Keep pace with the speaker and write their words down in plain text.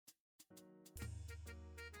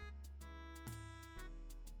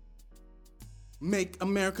Make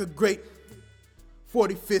America great.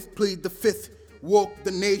 45th, plead the fifth. Woke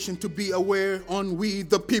the nation to be aware on we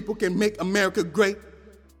the people can make America great.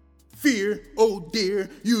 Fear, oh dear,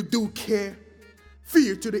 you do care.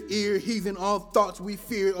 Fear to the ear, heathen all thoughts we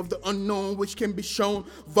fear of the unknown which can be shown,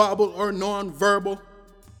 verbal or non-verbal.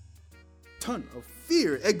 Ton of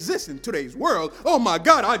fear exists in today's world. Oh my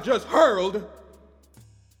God, I just hurled.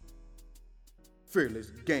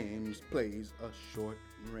 Fearless Games plays a short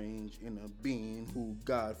range in a being who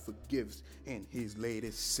God forgives in his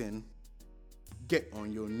latest sin. Get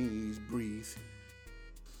on your knees, breathe.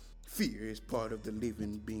 Fear is part of the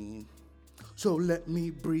living being. So let me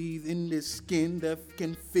breathe in this skin that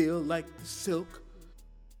can feel like the silk.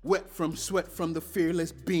 Wet from sweat from the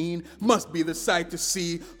fearless being must be the sight to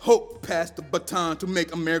see. Hope passed the baton to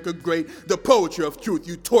make America great. The poetry of truth,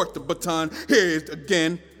 you torch the baton. Here it is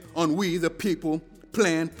again on we the people.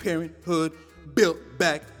 Planned Parenthood, built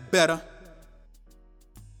back better.